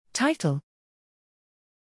Title: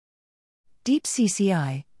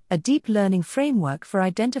 DeepCCI, a deep learning framework for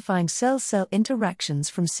identifying cell-cell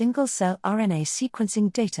interactions from single-cell RNA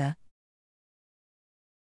sequencing data.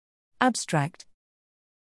 Abstract: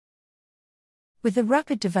 with the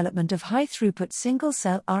rapid development of high-throughput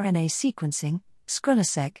single-cell RNA sequencing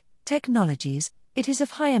 (RNA-seq) technologies, it is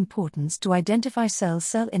of high importance to identify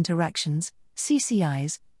cell-cell interactions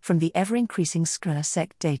 (CCIs) from the ever-increasing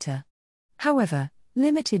RNA-seq data. However,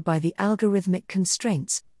 limited by the algorithmic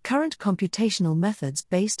constraints, current computational methods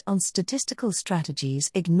based on statistical strategies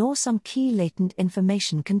ignore some key latent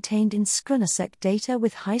information contained in RNA-seq data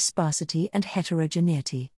with high sparsity and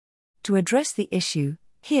heterogeneity. To address the issue,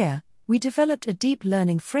 here, we developed a deep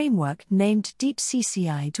learning framework named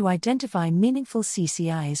DeepCCI to identify meaningful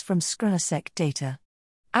CCIs from RNA-seq data.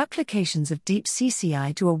 Applications of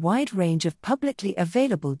DeepCCI to a wide range of publicly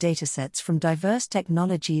available datasets from diverse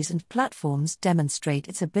technologies and platforms demonstrate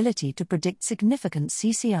its ability to predict significant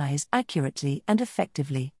CCIs accurately and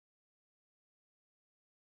effectively.